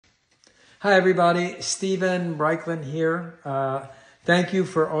Hi, everybody. Stephen Raichlen here. Thank you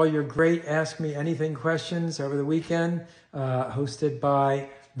for all your great Ask Me Anything questions over the weekend, hosted by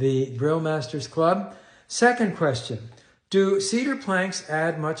the Grill Masters Club. Second question, do cedar planks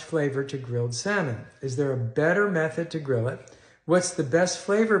add much flavor to grilled salmon? Is there a better method to grill it? What's the best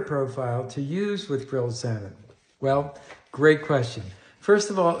flavor profile to use with grilled salmon? Well, great question.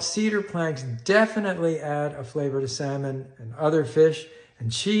 First of all, cedar planks definitely add a flavor to salmon and other fish,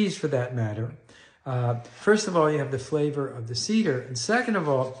 and cheese for that matter. First of all, you have the flavor of the cedar. And second of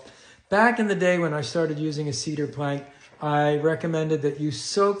all, back in the day when I started using a cedar plank, I recommended that you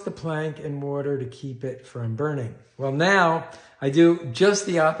soak the plank in water to keep it from burning. Well, now I do just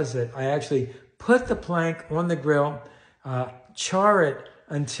the opposite. I actually put the plank on the grill, char it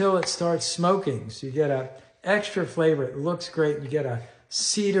until it starts smoking. So you get an extra flavor. It looks great. You get a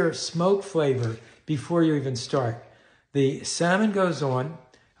cedar smoke flavor before you even start. The salmon goes on.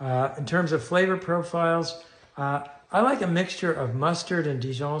 In terms of flavor profiles, I like a mixture of mustard and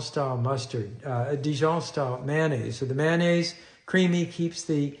Dijon-style mustard, Dijon-style mayonnaise. So the mayonnaise, creamy, keeps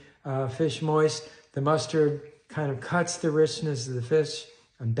the fish moist. The mustard kind of cuts the richness of the fish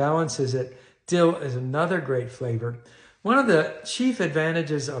and balances it. Dill is another great flavor. One of the chief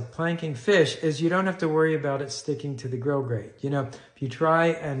advantages of planking fish is you don't have to worry about it sticking to the grill grate. You know, if you try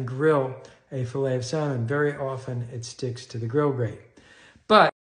and grill a fillet of salmon, very often it sticks to the grill grate.